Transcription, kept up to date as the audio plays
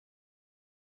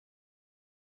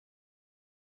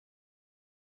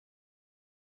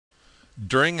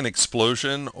During an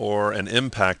explosion or an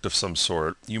impact of some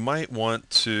sort, you might want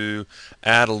to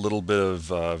add a little bit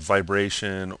of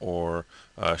vibration or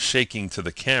shaking to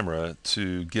the camera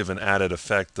to give an added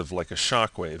effect of like a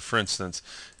shock wave. For instance,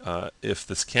 if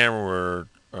this camera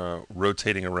were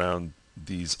rotating around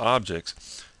these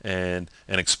objects and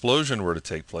an explosion were to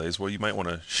take place, well, you might want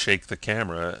to shake the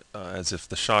camera as if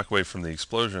the shock wave from the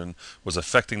explosion was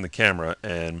affecting the camera,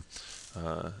 and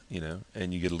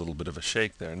and you get a little bit of a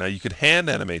shake there. Now you could hand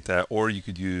animate that, or you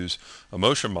could use a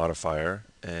motion modifier,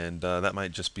 and that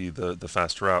might just be the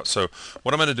faster route. So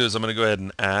what I'm going to do is I'm going to go ahead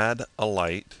and add a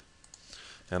light,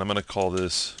 and I'm going to call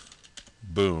this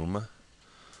boom.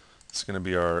 It's going to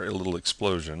be our little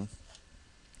explosion,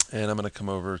 and I'm going to come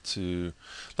over to,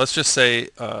 let's just say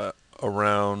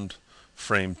around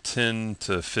frame 10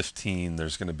 to 15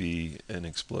 there's going to be an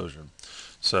explosion.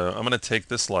 So I'm going to take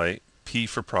this light, P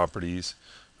for properties.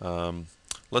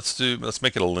 Let's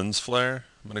make it a lens flare.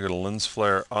 I'm going to go to lens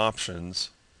flare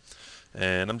options,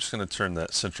 and I'm just going to turn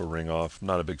that central ring off. I'm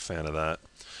not a big fan of that.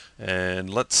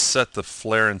 And let's set the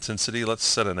flare intensity. Let's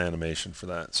set an animation for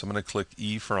that. So I'm going to click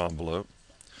E for envelope,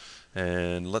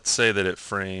 and let's say that at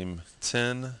frame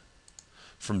 10,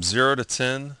 from 0 to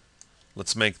 10,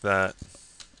 let's make that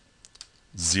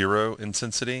 0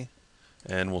 intensity,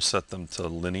 and we'll set them to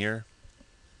linear.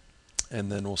 And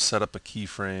then we'll set up a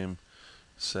keyframe,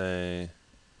 say,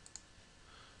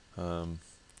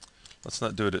 let's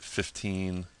not do it at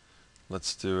 15,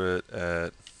 let's do it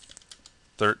at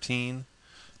 13,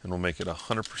 and we'll make it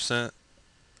 100%,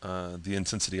 the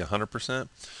intensity 100%,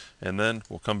 and then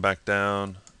we'll come back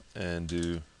down and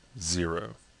do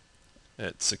 0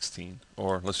 at 16,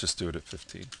 or let's just do it at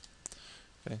 15.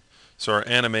 Okay, so our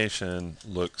animation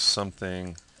looks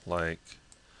something like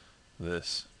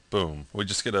this. Boom, we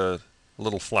just get a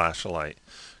little flash of light.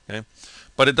 Okay,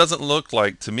 but it doesn't look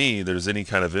like to me there's any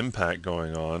kind of impact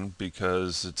going on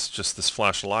because it's just this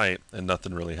flash of light and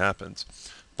nothing really happens.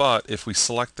 But if we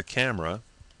select the camera,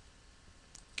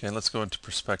 okay, let's go into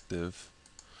perspective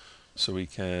so we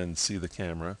can see the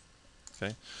camera.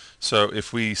 Okay, so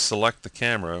if we select the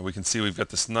camera, we can see we've got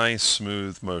this nice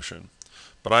smooth motion,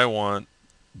 but I want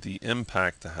the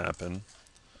impact to happen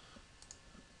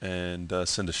and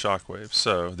send a shockwave.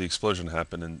 So the explosion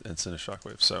happened and send a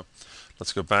shockwave. So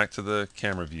let's go back to the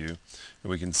camera view, and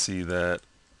we can see that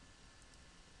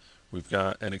we've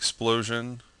got an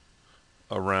explosion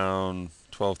around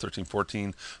 12, 13,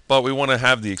 14, but we want to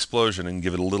have the explosion and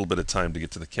give it a little bit of time to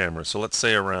get to the camera. So let's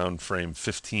say around frame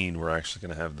 15 we're actually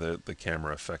going to have the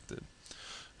camera affected.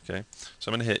 Okay,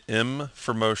 so I'm going to hit M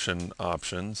for motion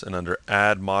options, and under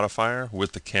add modifier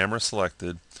with the camera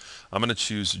selected, I'm going to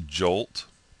choose Jolt,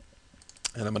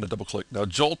 and I'm going to double click. Now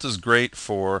Jolt is great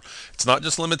for, it's not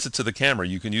just limited to the camera,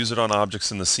 you can use it on objects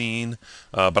in the scene,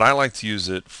 but I like to use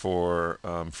it for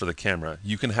the camera.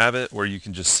 You can have it where you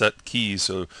can just set keys.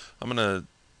 So I'm going to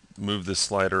move this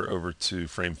slider over to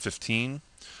frame 15.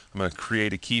 I'm going to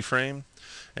create a keyframe,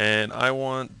 and I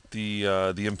want the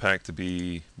impact to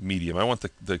be medium. I want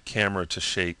the camera to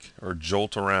shake or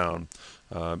jolt around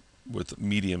with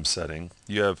medium setting.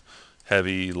 You have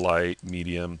heavy, light,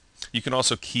 medium. You can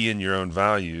also key in your own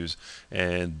values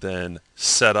and then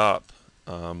set up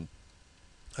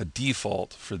a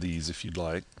default for these if you'd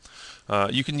like.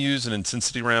 You can use an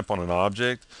intensity ramp on an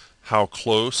object. How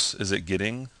close is it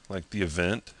getting? Like the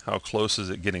event, how close is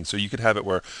it getting? So you could have it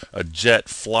where a jet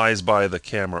flies by the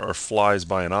camera or flies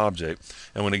by an object,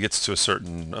 and when it gets to a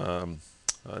certain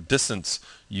distance,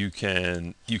 you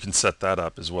can set that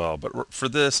up as well. But for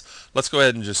this, let's go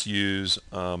ahead and just use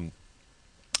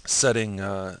setting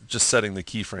the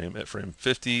keyframe at frame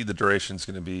 50. The duration is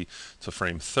going to be to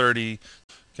frame 30.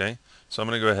 Okay, so I'm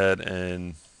going to go ahead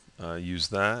and use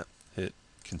that. Hit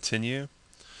continue,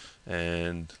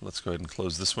 and let's go ahead and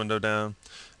close this window down.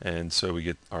 And so we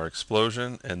get our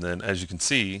explosion, and then as you can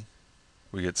see,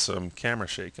 we get some camera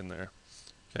shake in there.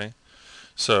 Okay,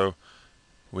 so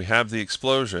we have the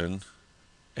explosion,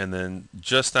 and then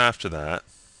just after that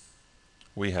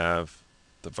we have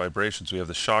the vibrations. We have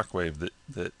the shock wave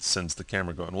that sends the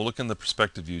camera going. We'll look in the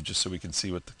perspective view just so we can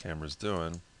see what the camera's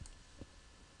doing.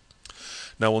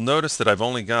 Now we'll notice that I've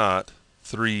only got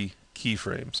 3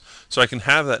 keyframes. So I can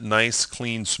have that nice,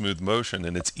 clean, smooth motion,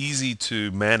 and it's easy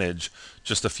to manage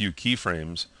just a few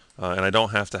keyframes, and I don't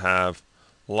have to have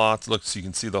lots. Look, so you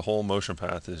can see the whole motion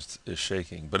path is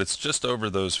shaking, but it's just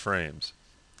over those frames.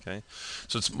 Okay,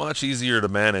 so it's much easier to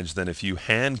manage than if you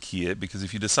hand key it, because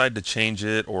if you decide to change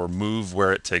it or move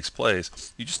where it takes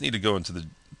place, you just need to go into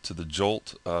the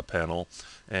Jolt panel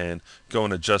and go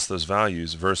and adjust those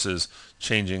values versus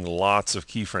changing lots of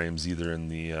keyframes either in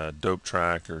the dope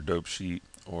track or dope sheet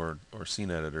or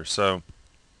scene editor. So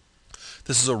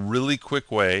this is a really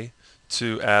quick way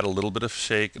to add a little bit of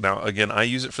shake. Now again, I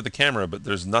use it for the camera, but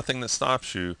there's nothing that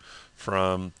stops you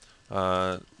from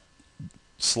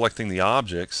selecting the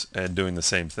objects and doing the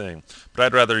same thing. But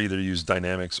I'd rather either use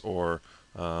dynamics or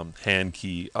hand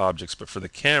key objects. But for the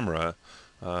camera,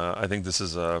 I think this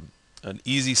is an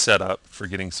easy setup for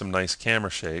getting some nice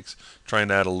camera shakes, trying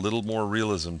to add a little more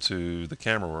realism to the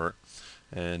camera work.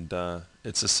 And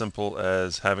it's as simple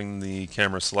as having the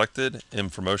camera selected, M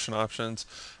for motion options,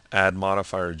 add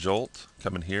modifier Jolt,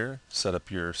 come in here, set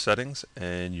up your settings,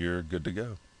 and you're good to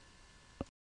go.